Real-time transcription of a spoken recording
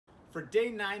For day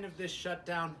 9 of this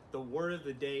shutdown, the word of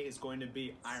the day is going to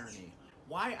be irony.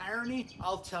 Why irony?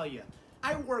 I'll tell you.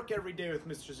 I work every day with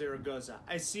Mr. Zaragoza.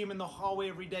 I see him in the hallway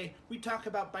every day. We talk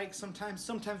about bikes sometimes.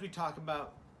 Sometimes we talk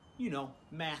about,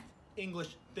 math,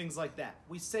 English, things like that.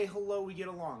 We say hello, we get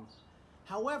along.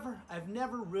 However, I've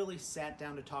never really sat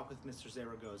down to talk with Mr.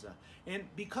 Zaragoza. And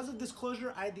because of this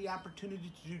closure, I had the opportunity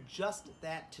to do just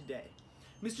that today.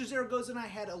 Mr. Zaragoza and I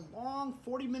had a long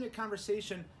 40-minute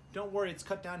conversation, don't worry, it's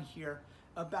cut down here,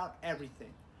 about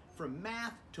everything. From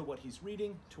math, to what he's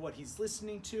reading, to what he's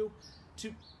listening to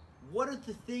what are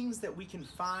the things that we can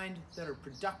find that are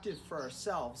productive for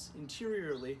ourselves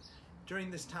interiorly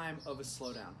during this time of a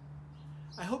slowdown.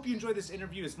 I hope you enjoyed this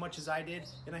interview as much as I did,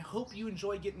 and I hope you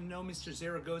enjoy getting to know Mr.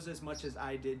 Zaragoza as much as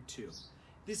I did too.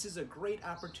 This is a great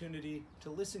opportunity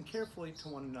to listen carefully to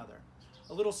one another.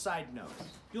 A little side note,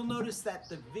 you'll notice that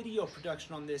the video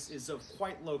production on this is of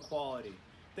quite low quality.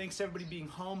 Thanks to everybody being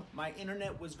home, my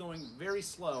internet was going very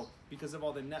slow because of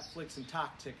all the Netflix and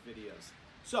TokTik videos.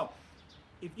 So,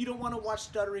 if you don't want to watch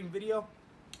stuttering video,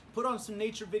 put on some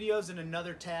nature videos in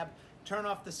another tab, turn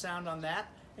off the sound on that,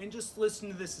 and just listen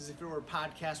to this as if it were a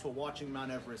podcast while watching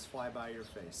Mount Everest fly by your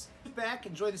face. Sit back,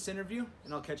 enjoy this interview,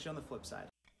 and I'll catch you on the flip side.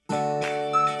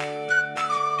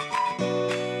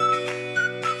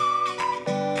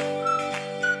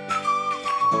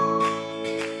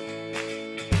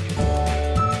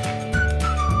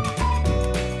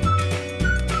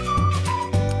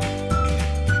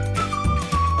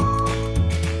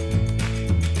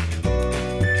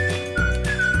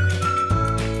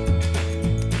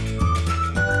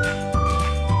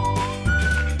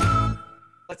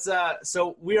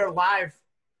 So we are live.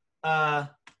 Why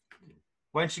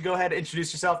don't you go ahead and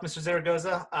introduce yourself, Mr.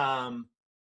 Zaragoza?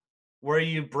 Where are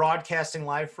you broadcasting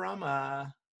live from?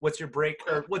 What's your break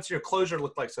or what's your closure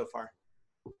look like so far?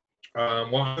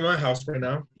 Well, I'm in my house right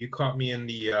now. You caught me in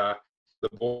the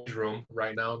boys' room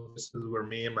right now. This is where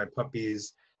me and my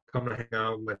puppies come to hang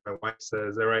out. My wife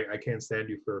says, "All right, I can't stand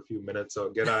you for a few minutes, so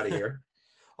get out of here."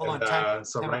 Hold on,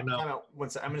 time out. One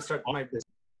second. I'm gonna start my.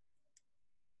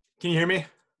 Can you hear me?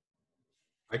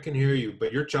 I can hear you,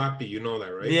 but you're choppy. You know that,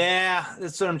 right? Yeah,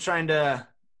 that's what I'm trying to.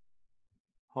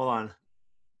 Hold on.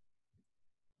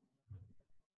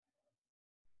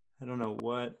 I don't know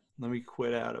what. Let me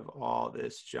quit out of all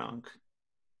this junk.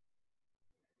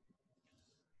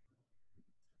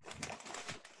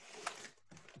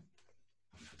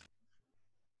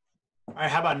 All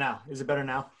right, how about now? Is it better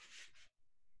now?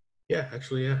 Yeah,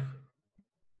 actually, yeah.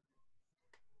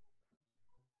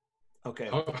 Okay.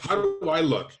 How do I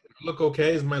look? I look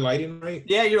okay? Is my lighting right?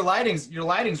 Yeah, your lighting's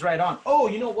right on. Oh,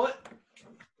 you know what?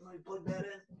 Let me plug that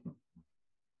in.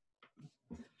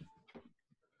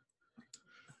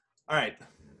 All right.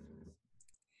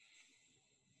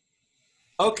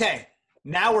 Okay,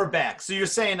 now we're back. So you're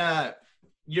saying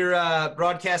you're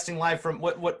broadcasting live from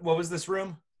what was this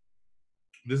room?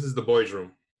 This is the boys'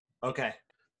 room. Okay.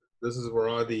 This is where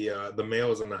all the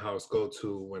males in the house go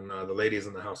to when the ladies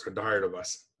in the house are tired of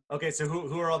us. Okay, so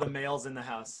who are all the males in the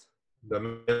house? The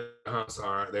males in the house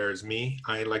there's me.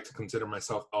 I like to consider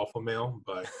myself alpha male,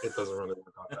 but it doesn't really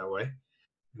work out that way.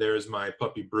 There's my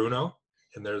puppy Bruno,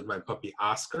 and there's my puppy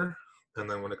Oscar. And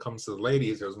then when it comes to the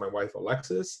ladies, there's my wife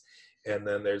Alexis, and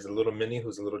then there's a little Minnie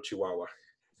who's a little Chihuahua.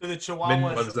 So the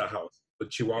Chihuahua runs the house. The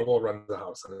Chihuahua runs the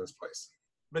house in this place.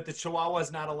 But the Chihuahua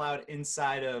is not allowed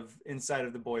inside of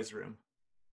the boys' room.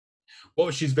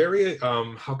 Well, she's very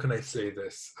how can I say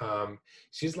this?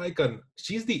 She's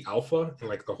the alpha in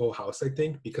like the whole house, I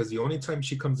think, because the only time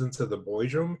she comes into the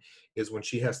boys' room is when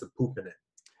she has to poop in it.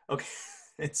 Okay.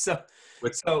 That's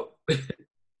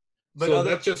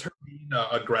just her being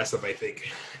aggressive, I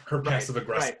think. Her passive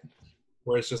aggressive. Right.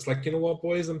 Where it's just like, you know what,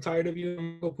 boys, I'm tired of you.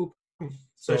 I'm gonna go poop.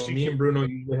 So me and Bruno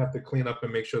usually have to clean up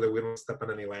and make sure that we don't step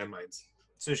on any landmines.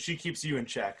 So she keeps you in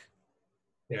check.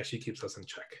 Yeah, she keeps us in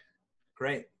check.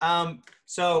 Great.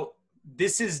 So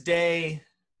this is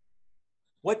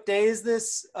what day is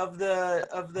this of the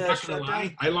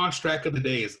shutdown? I lost track of the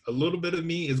days. A little bit of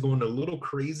me is going a little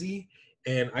crazy,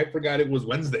 and I forgot it was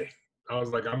Wednesday. I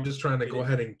was like, I'm just trying to go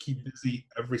ahead and keep busy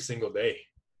every single day.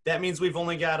 That means we've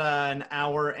only got an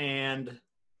hour and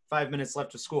 5 minutes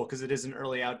left of school because it is an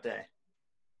early out day.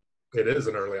 It is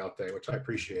an early out day, which I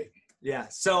appreciate. Yeah.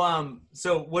 So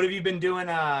what have you been doing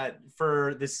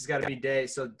for this has got to be day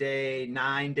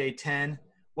 9, day 10.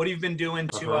 What have you been doing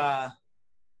to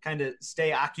kind of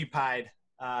stay occupied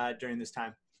during this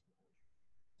time?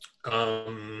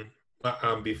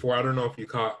 Before, I don't know if you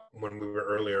caught when we were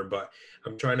earlier, but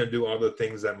I'm trying to do all the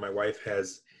things that my wife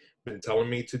has been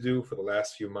telling me to do for the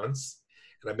last few months.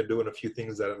 and I've been doing a few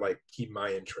things that like keep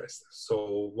my interest.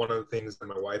 So one of the things that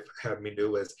my wife had me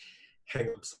do is hang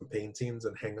up some paintings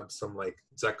and hang up some like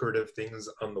decorative things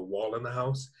on the wall in the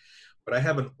house. But I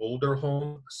have an older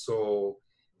home, so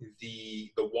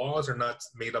the walls are not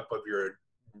made up of your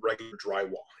regular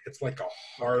drywall. It's like a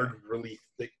hard, really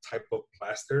thick type of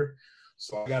plaster.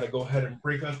 So I got to go ahead and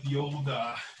break out the old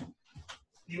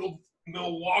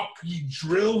Milwaukee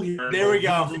drill here. There we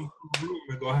go.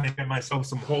 And go ahead and get myself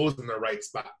some holes in the right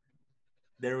spot.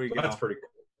 There we go. That's pretty cool.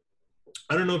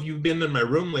 I don't know if you've been in my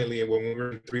room lately when we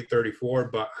were in 334,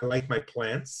 but I like my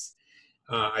plants.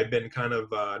 I've been kind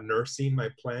of nursing my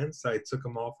plants. I took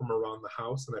them all from around the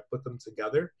house and I put them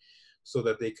together so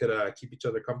that they could keep each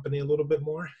other company a little bit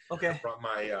more. Okay. I brought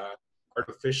my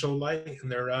artificial light,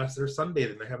 and they're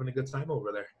sunbathing. They're having a good time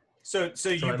over there. So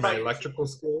you brought my electrical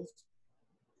skills.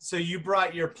 So you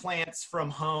brought your plants from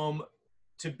home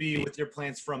to be with your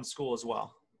plants from school as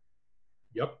well.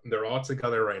 Yep, they're all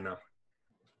together right now.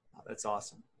 Oh, that's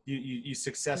awesome. You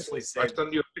successfully I'll saved.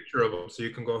 send you a picture of them so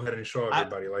you can go ahead and show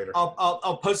everybody later.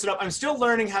 I'll post it up. I'm still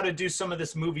learning how to do some of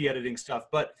this movie editing stuff,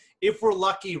 but if we're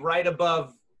lucky, right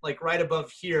above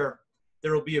here,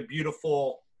 there will be a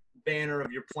beautiful banner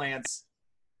of your plants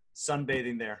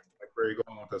sunbathing there. Where you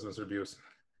going with this, Mr. Buse?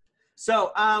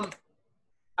 So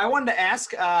I wanted to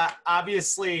ask,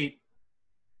 obviously,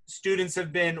 students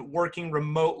have been working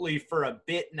remotely for a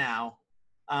bit now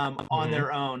on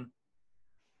their own.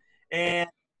 And,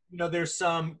 you know, there's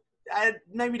some,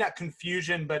 maybe not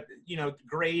confusion, but, you know,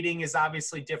 grading is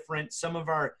obviously different. Some of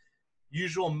our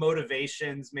usual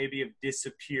motivations maybe have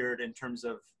disappeared in terms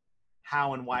of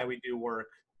how and why we do work.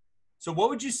 So what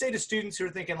would you say to students who are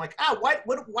thinking like, why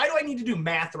do I need to do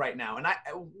math right now? And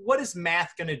what is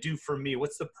math going to do for me?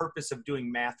 What's the purpose of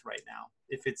doing math right now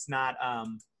if it's not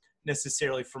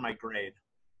necessarily for my grade?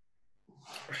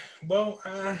 Well,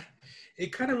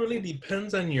 it kind of really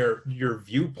depends on your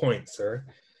viewpoint, sir.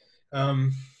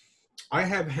 I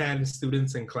have had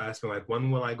students in class be like, when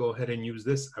will I go ahead and use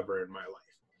this ever in my life?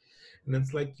 And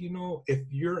it's like, you know, if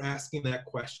you're asking that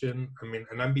question, I mean,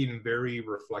 and I'm being very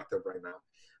reflective right now.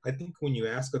 I think when you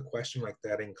ask a question like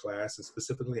that in class, and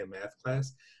specifically a math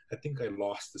class, I think I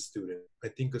lost the student. I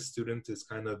think a student is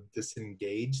kind of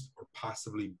disengaged or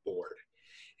possibly bored.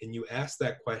 And you ask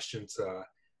that question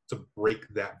to break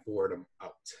that boredom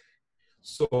out.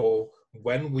 So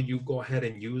when will you go ahead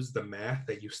and use the math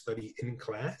that you study in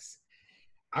class?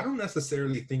 I don't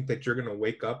necessarily think that you're going to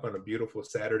wake up on a beautiful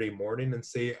Saturday morning and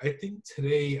say, I think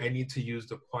today I need to use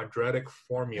the quadratic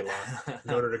formula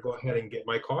in order to go ahead and get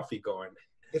my coffee going.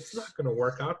 It's not going to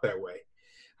work out that way.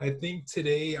 I think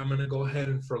today I'm going to go ahead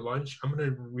and for lunch, I'm going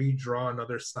to redraw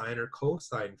another sine or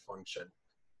cosine function.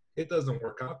 It doesn't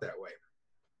work out that way.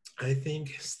 I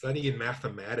think studying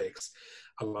mathematics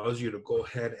allows you to go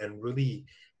ahead and really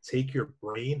take your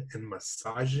brain and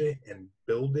massage it and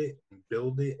build it and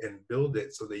build it and build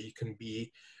it so that you can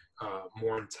be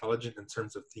more intelligent in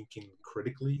terms of thinking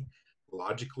critically,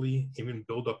 logically, even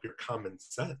build up your common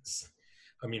sense.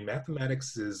 I mean,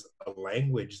 mathematics is a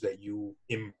language that you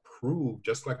improve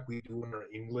just like we do in our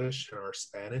English and our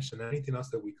Spanish and anything else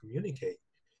that we communicate.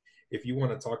 If you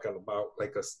want to talk about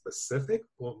like a specific,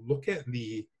 well, look at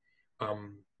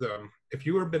if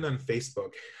you ever been on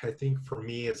Facebook, I think for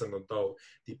me as an adult,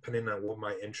 depending on what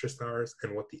my interests are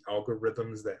and what the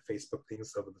algorithms that Facebook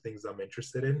thinks of the things I'm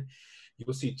interested in,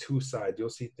 you'll see two sides. You'll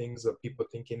see things of people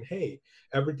thinking, hey,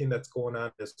 everything that's going on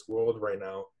in this world right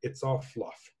now, it's all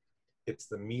fluff. It's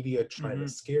the media trying to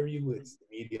scare you. It's the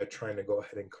media trying to go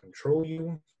ahead and control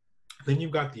you. Then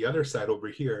you've got the other side over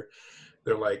here.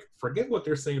 They're like, forget what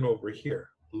they're saying over here.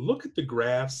 Look at the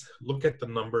graphs, look at the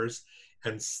numbers,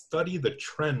 and study the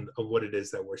trend of what it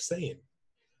is that we're saying.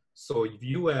 So if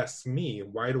you ask me,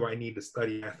 why do I need to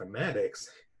study mathematics?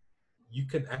 You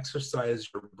can exercise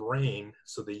your brain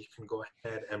so that you can go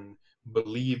ahead and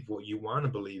believe what you want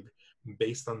to believe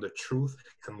based on the truth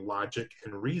and logic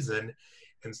and reason,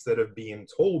 instead of being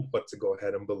told what to go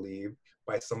ahead and believe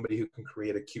by somebody who can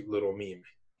create a cute little meme.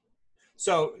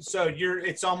 So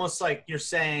it's almost like you're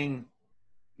saying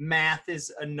math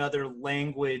is another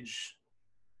language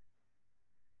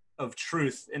of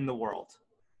truth in the world.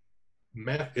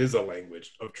 Math is a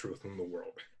language of truth in the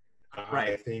world. Right.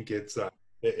 I think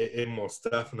it most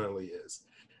definitely is.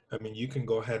 I mean, you can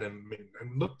go ahead and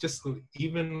look, just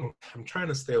even, I'm trying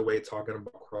to stay away talking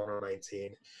about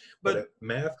Corona-19, but if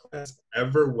math class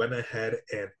ever went ahead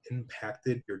and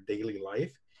impacted your daily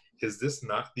life, is this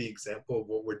not the example of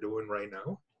what we're doing right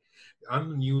now? On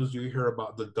the news, you hear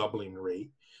about the doubling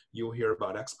rate. You'll hear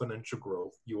about exponential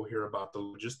growth. You'll hear about the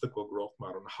logistical growth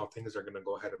model and how things are going to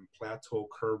go ahead and plateau,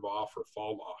 curve off, or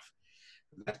fall off.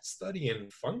 That's studying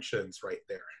functions right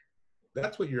there.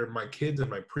 That's what my kids in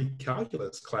my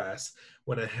pre-calculus class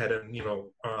went ahead and,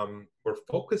 were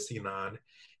focusing on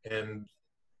and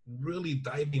really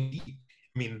diving deep.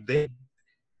 I mean,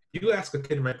 you ask a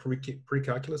kid in my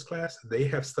pre-calculus class, they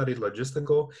have studied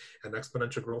logistical and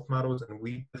exponential growth models, and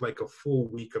we did like a full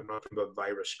week of nothing but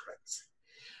virus trends.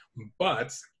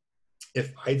 But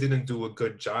if I didn't do a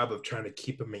good job of trying to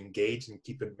keep them engaged and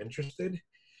keep them interested,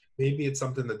 maybe it's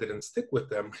something that didn't stick with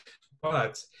them.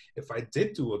 But if I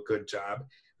did do a good job,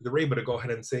 they're able to go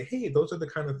ahead and say, hey, those are the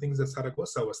kind of things that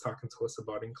Zaragoza was talking to us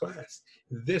about in class.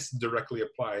 This directly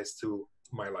applies to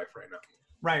my life right now.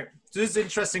 Right. So this is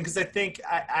interesting because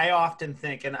I often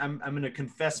think, and I'm going to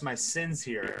confess my sins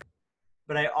here,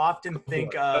 but I often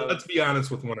think of. Let's be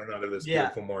honest with one another this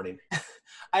beautiful morning.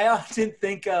 I often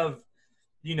think of,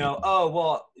 oh,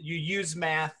 well, you use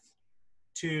math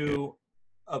to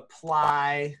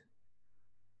apply.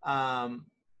 You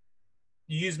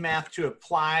use math to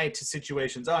apply to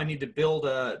situations. Oh, I need to build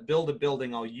a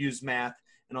building. I'll use math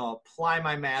and I'll apply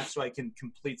my math so I can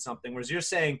complete something. Whereas you're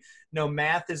saying, no,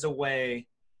 math is a way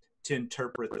to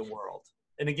interpret the world.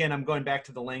 And again, I'm going back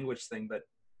to the language thing, but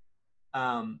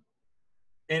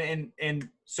and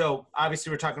so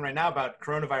obviously we're talking right now about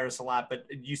coronavirus a lot, but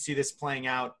you see this playing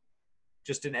out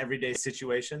just in everyday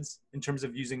situations in terms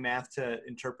of using math to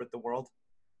interpret the world?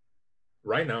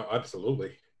 Right now,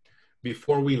 absolutely.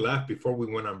 Before we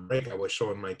went on break, I was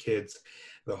showing my kids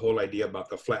the whole idea about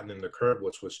the flattening the curve,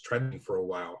 which was trending for a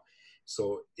while.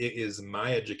 So it is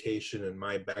my education and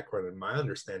my background and my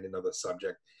understanding of the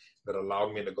subject that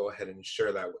allowed me to go ahead and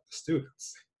share that with the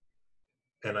students.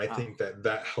 And I think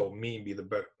that helped me be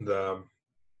the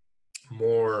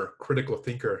more critical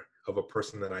thinker of a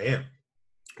person that I am,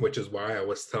 which is why I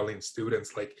was telling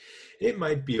students, like, it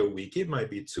might be a week, it might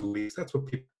be 2 weeks. That's what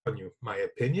people tell you. My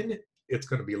opinion, it's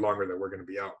going to be longer than we're going to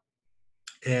be out.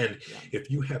 And if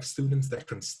you have students that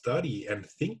can study and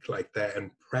think like that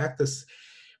and practice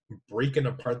breaking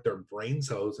apart their brain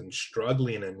cells and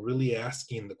struggling and really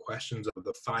asking the questions of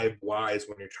the 5 whys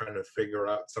when you're trying to figure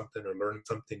out something or learn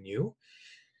something new,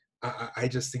 I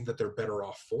just think that they're better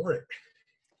off for it.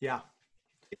 Yeah.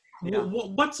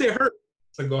 What's it hurt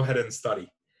to go ahead and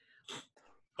study?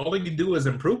 All you can do is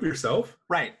improve yourself.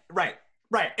 Right.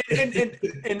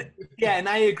 And yeah, and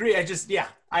I agree.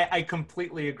 I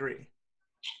completely agree.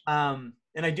 And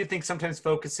I do think sometimes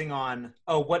focusing on,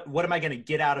 what am I going to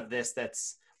get out of this?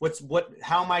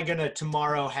 How am I going to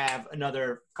tomorrow have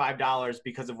another $5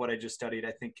 because of what I just studied?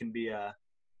 I think can be a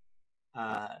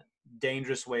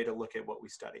dangerous way to look at what we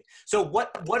study. So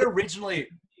what originally,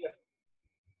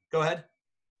 go ahead.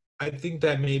 I think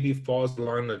that maybe falls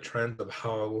along the trend of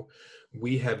how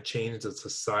we have changed as a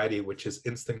society, which is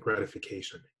instant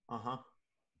gratification.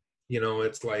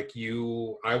 It's like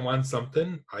I want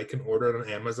something, I can order it on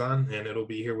Amazon and it'll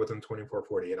be here within 24,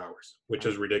 48 hours, which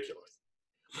is ridiculous.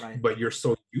 Right. But you're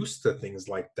so used to things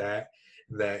like that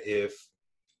if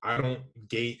I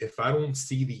don't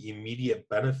see the immediate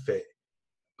benefit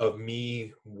of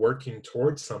me working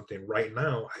towards something right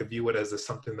now, I view it as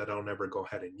something that I'll never go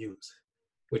ahead and use,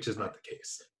 which is not the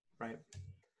case. Right.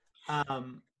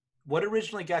 What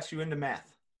originally got you into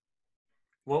math?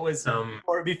 What was,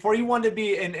 or before you wanted to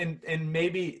be, and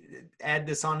maybe add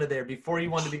this onto there, before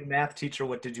you wanted to be a math teacher,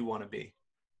 what did you want to be?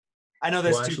 I know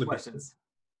there's 2 questions.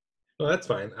 Well, that's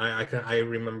fine. I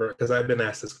remember, because I've been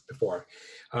asked this before.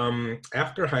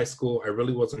 After high school, I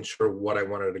really wasn't sure what I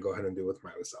wanted to go ahead and do with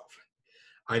myself.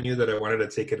 I knew that I wanted to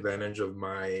take advantage of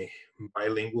my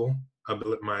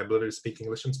my ability to speak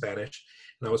English and Spanish,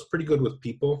 and I was pretty good with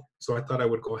people. So I thought I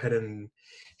would go ahead and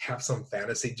have some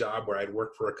fantasy job where I'd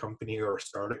work for a company or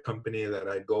start a company that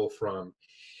I'd go from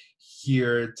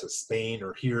here to Spain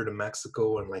or here to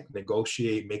Mexico and like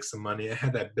negotiate, make some money. I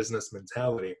had that business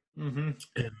mentality. And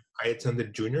I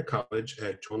attended junior college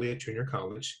at Joliet Junior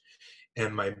College.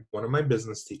 And one of my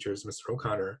business teachers, Mr.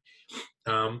 O'Connor,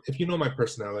 if you know my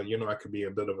personality, I could be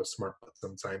a bit of a smart butt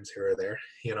sometimes here or there,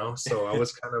 so I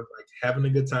was kind of like having a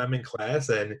good time in class,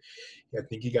 and I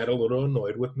think he got a little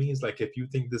annoyed with me. He's like, if you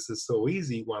think this is so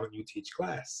easy, why don't you teach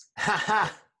class?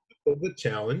 The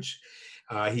challenge,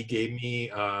 he gave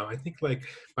me, I think like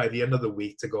by the end of the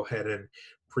week, to go ahead and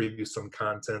preview some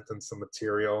content and some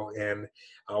material, and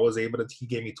I was able to, he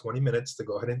gave me 20 minutes to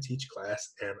go ahead and teach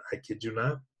class, and I kid you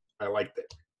not, I liked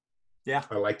it. Yeah.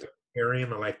 I liked the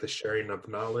sharing. I liked the sharing of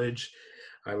knowledge.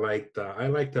 I liked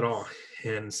it all.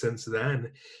 And since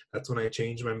then, that's when I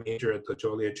changed my major at the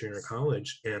Joliet Junior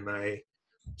College, and I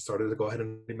started to go ahead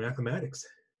and do mathematics.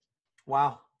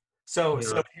 Wow. So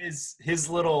his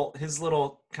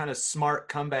little kind of smart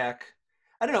comeback,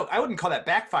 I don't know, I wouldn't call that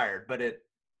backfired, but it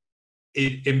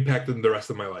it impacted the rest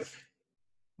of my life.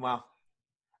 Wow.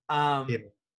 Yeah.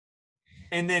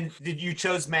 And then did you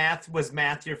chose math? Was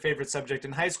math your favorite subject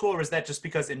in high school, or was that just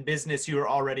because in business you were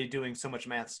already doing so much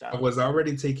math stuff? I was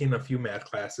already taking a few math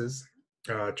classes,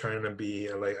 trying to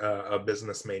be like a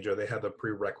business major. They had the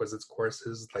prerequisites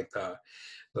courses, like the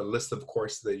list of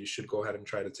courses that you should go ahead and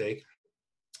try to take.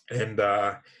 And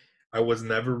I was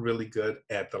never really good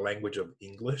at the language of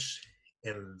English,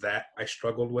 and that I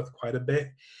struggled with quite a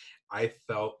bit. I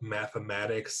felt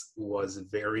mathematics was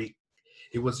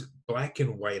it was black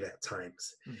and white at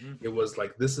times. Mm-hmm. It was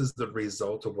like, this is the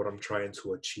result of what I'm trying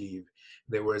to achieve.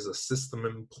 There was a system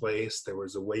in place. There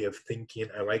was a way of thinking.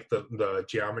 I like the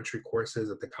geometry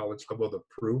courses at the college level, the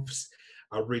proofs.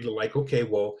 I really like, okay,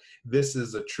 well, this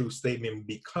is a true statement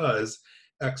because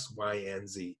X, Y, and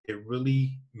Z. It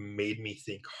really made me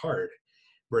think hard.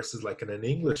 Versus like in an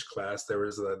English class,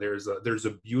 there's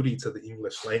a beauty to the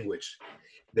English language.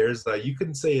 There's you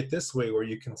can say it this way or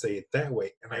you can say it that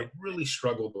way, and I really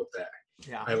struggled with that.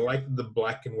 Yeah. I like the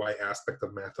black and white aspect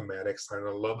of mathematics, and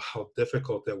I love how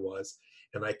difficult it was,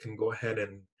 and I can go ahead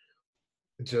and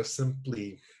just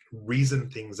simply reason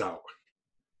things out,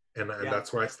 and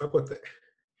that's why I stuck with it.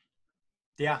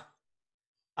 Yeah.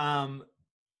 And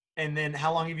then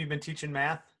how long have you been teaching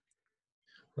math?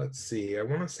 Let's see. I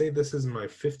want to say this is my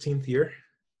 15th year.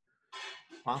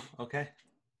 Wow. Okay.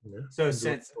 Yeah. So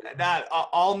since that,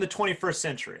 all in the 21st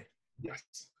century. Yes.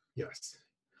 Yes.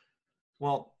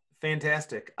 Well,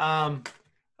 fantastic. Oh,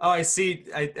 I see.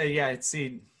 I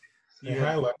see. Say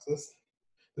hi, Alexis.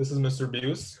 This is Mr.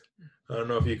 Buse. I don't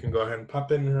know if you can go ahead and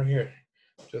pop in right here.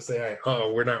 Just say hi.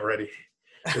 Oh, we're not ready.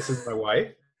 This is my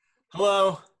wife.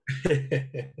 Hello.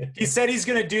 He said he's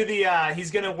gonna do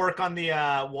he's gonna work on the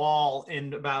wall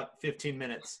in about 15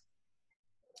 minutes.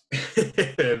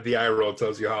 The eye roll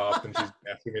tells you how often she's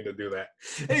asking me to do that.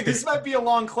 Hey, this might be a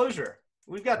long closure.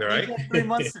 We've got 3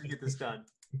 months to get this done.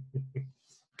 It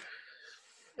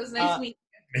was nice to meet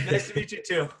you. Nice to meet you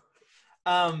too.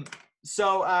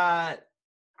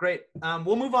 Great.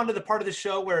 We'll move on to the part of the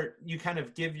show where you kind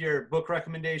of give your book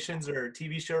recommendations or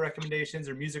TV show recommendations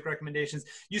or music recommendations.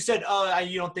 You said,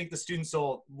 you don't think the students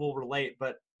will relate,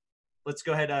 but let's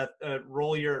go ahead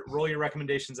roll your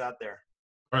recommendations out there.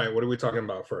 All right, what are we talking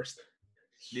about first?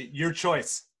 Your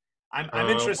choice. I'm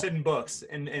interested in books,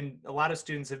 and a lot of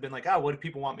students have been like, what do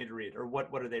people want me to read, or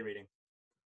what are they reading?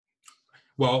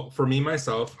 Well, for me,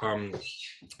 myself, I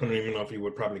don't even know if you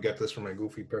would probably get this from my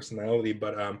goofy personality,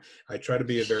 but I try to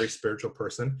be a very spiritual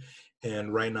person.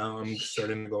 And right now I'm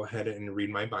starting to go ahead and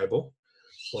read my Bible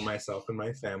for myself and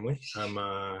my family. I'm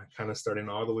kind of starting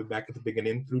all the way back at the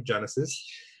beginning through Genesis.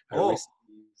 I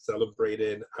recently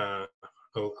celebrated a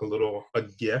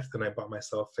gift, and I bought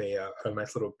myself a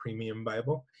nice little premium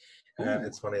Bible.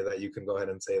 It's funny that you can go ahead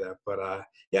and say that, but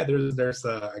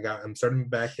I'm starting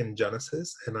back in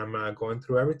Genesis, and I'm going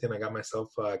through everything. I got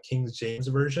myself King James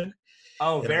version.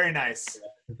 Oh, very nice.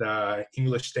 The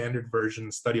English Standard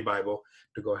Version study Bible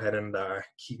to go ahead and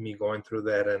keep me going through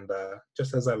that, and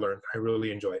just as I learned, I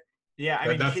really enjoy it.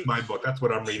 Yeah, that's my book. That's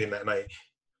what I'm reading that night.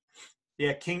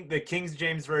 Yeah, the King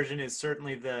James version is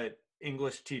certainly the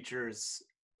English teacher's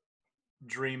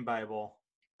dream Bible.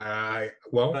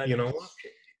 You know what?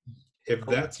 If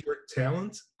that's your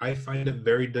talent, I find it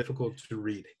very difficult to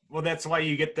read. Well, that's why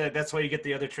you get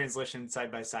the other translation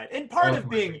side by side. And part of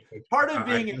being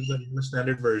the English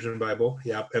Standard Version Bible,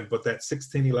 yeah, but that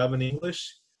 1611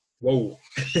 English, whoa.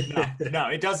 No,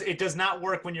 it does not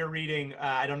work when you're reading.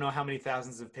 I don't know how many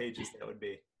thousands of pages that would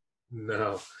be.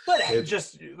 No, but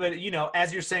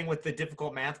as you're saying, with the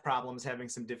difficult math problems, having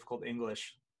some difficult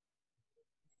English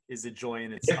is a joy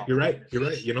in itself. Yeah, you're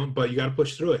right. But you got to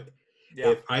push through it.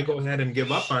 Yeah. If I go ahead and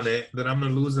give up on it, then I'm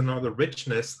gonna lose all the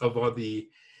richness of all the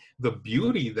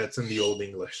beauty that's in the Old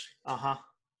English.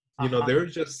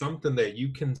 There's just something that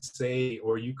you can say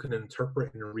or you can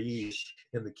interpret and read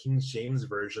in the King James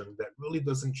Version that really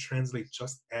doesn't translate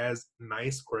just as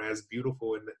nice or as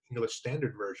beautiful in the English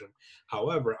Standard Version.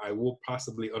 However, I will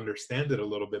possibly understand it a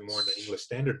little bit more in the English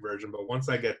Standard Version. But once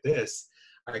I get this,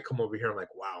 I come over here and I'm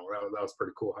like, wow, that was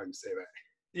pretty cool how you say that.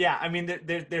 Yeah, I mean,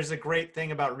 there's a great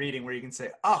thing about reading where you can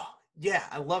say, oh, yeah,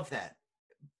 I love that.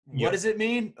 What does it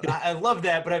mean? I love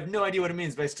that, but I have no idea what it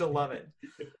means, but I still love it.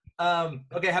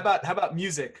 Okay, how about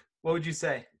music? What would you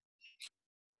say?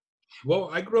 Well,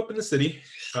 I grew up in the city,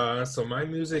 so my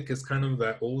music is kind of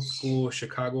that old school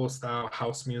Chicago-style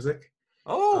house music.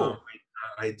 Oh!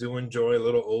 I do enjoy a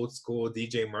little old school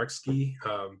DJ Markski,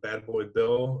 Bad Boy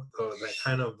Bill, that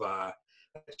kind of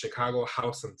Chicago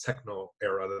house and techno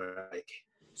era that I like.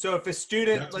 So if a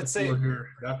student, let's say,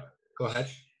 go ahead.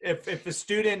 If a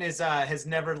student is has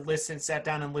never sat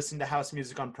down and listened to house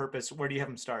music on purpose, where do you have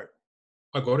them start?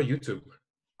 I'll go to YouTube.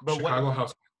 But Chicago what?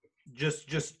 house.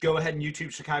 Just go ahead and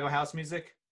YouTube Chicago house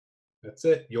music. That's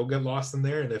it. You'll get lost in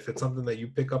there, and if it's something that you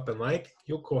pick up and like,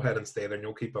 you'll go ahead and stay there, and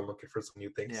you'll keep on looking for some new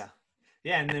things. Yeah.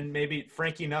 Yeah, and then maybe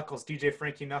Frankie Knuckles, DJ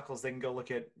Frankie Knuckles, they can go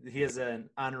look at. He has an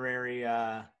honorary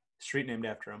street named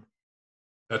after him.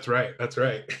 That's right. That's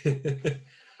right.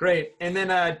 Great. And then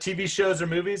TV shows or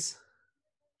movies?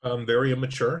 I'm very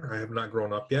immature. I have not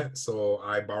grown up yet, so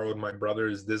I borrowed my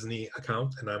brother's Disney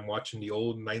account, and I'm watching the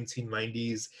old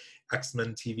 1990s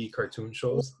X-Men TV cartoon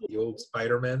shows, the old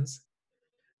Spider-Mans.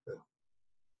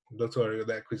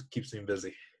 That keeps me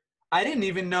busy. I didn't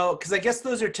even know, because I guess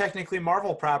those are technically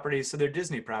Marvel properties, so they're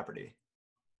Disney property.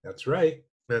 That's right.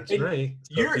 That's And right.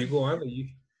 So if you go on,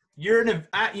 you're an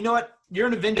you know what? You're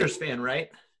an Avengers fan,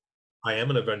 right? I am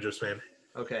an Avengers fan.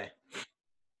 Okay.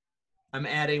 I'm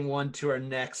adding one to our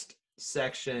next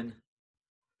section.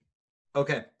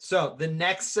 Okay, so the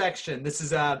next section, this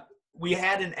is we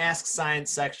had an Ask Science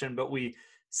section, but we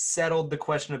settled the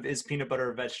question of is peanut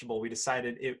butter a vegetable. We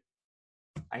decided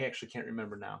I actually can't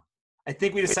remember now. I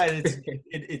think we decided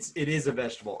it is a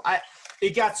vegetable.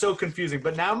 It got so confusing,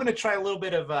 but now I'm going to try a little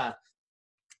bit of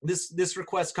this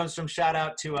request comes from shout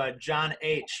out to John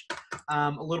H.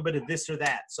 A little bit of this or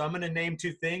that. So I'm going to name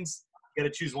two things. You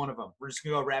got to choose one of them. We're just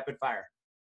going to go rapid fire.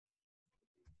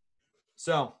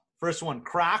 So first one,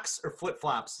 Crocs or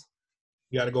flip-flops?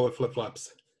 You got to go with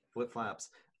flip-flops. Flip-flops.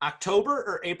 October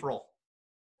or April?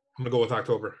 I'm going to go with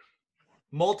October.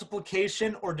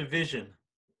 Multiplication or division?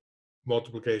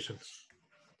 Multiplication.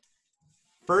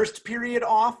 First period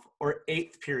off or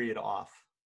eighth period off?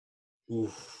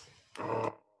 Oof.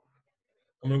 I'm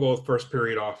going to go with first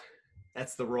period off.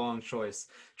 That's the wrong choice.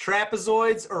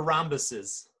 Trapezoids or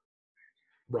rhombuses?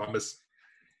 Rhombus.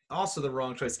 Also the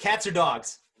wrong choice. Cats or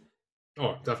dogs?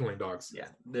 Oh, definitely dogs. Yeah,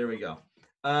 there we go.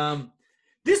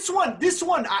 This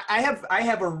one, I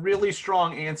have a really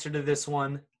strong answer to this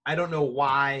one. I don't know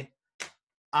why.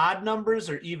 Odd numbers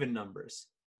or even numbers?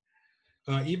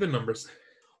 Even numbers.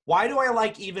 Why do I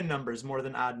like even numbers more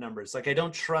than odd numbers? Like, I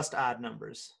don't trust odd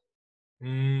numbers.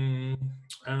 I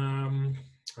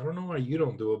don't know why you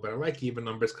don't do it, but I like even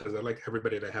numbers because I like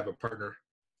everybody to have a partner.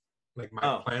 Like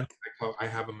my plants, I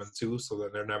have them in two so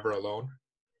that they're never alone.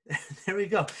 There we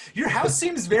go. Your house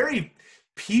seems very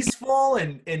peaceful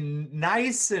and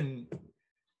nice and.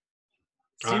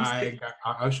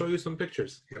 I'll show you some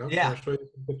pictures. You know? Yeah. I'll show you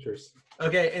some pictures.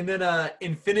 Okay, and then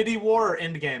Infinity War or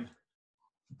Endgame?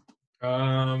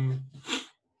 I'm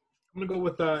gonna go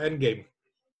with Endgame.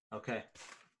 Okay.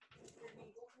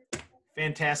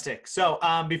 Fantastic. So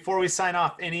before we sign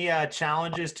off, any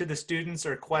challenges to the students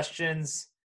or questions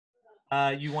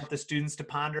you want the students to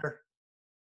ponder?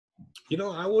 You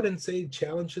know, I wouldn't say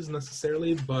challenges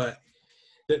necessarily, but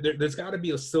there's got to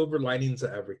be a silver lining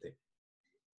to everything.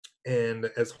 And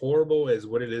as horrible as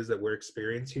what it is that we're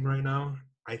experiencing right now,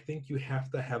 I think you have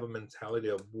to have a mentality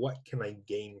of what can I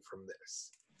gain from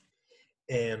this?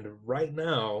 And right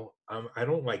now, I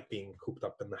don't like being cooped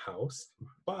up in the house,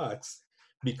 but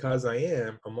because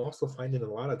I'm also finding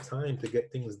a lot of time to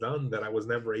get things done that I was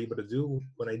never able to do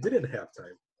when I didn't have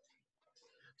time.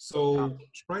 So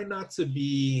try not to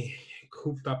be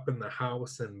cooped up in the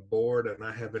house and bored and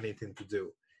not have anything to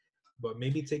do, but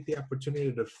maybe take the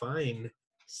opportunity to find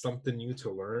something new to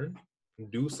learn,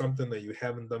 do something that you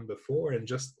haven't done before, and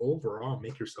just overall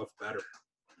make yourself better.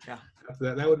 Yeah,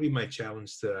 that would be my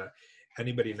challenge to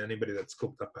anybody that's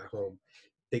cooped up at home.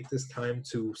 Take this time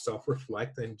to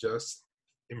self-reflect and just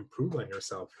improve on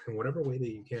yourself in whatever way that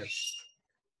you can.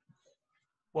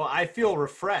 Well, I feel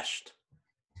refreshed.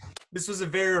 This was a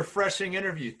very refreshing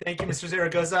interview. Thank you, Mr.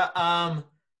 Zaragoza.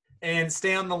 And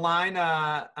stay on the line.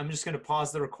 I'm just going to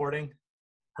pause the recording.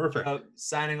 Perfect.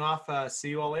 Signing off. See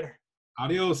you all later.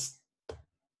 Adios.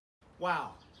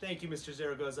 Wow. Thank you, Mr.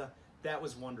 Zaragoza. That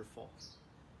was wonderful.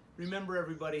 Remember,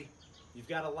 everybody, you've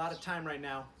got a lot of time right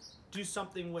now. Do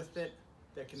something with it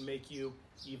that can make you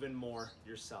even more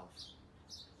yourself.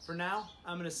 For now,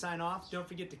 I'm going to sign off. Don't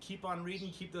forget to keep on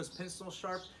reading, keep those pencils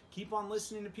sharp, keep on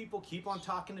listening to people, keep on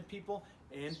talking to people,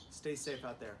 and stay safe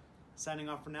out there. Signing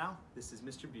off for now, this is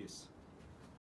Mr. Buse.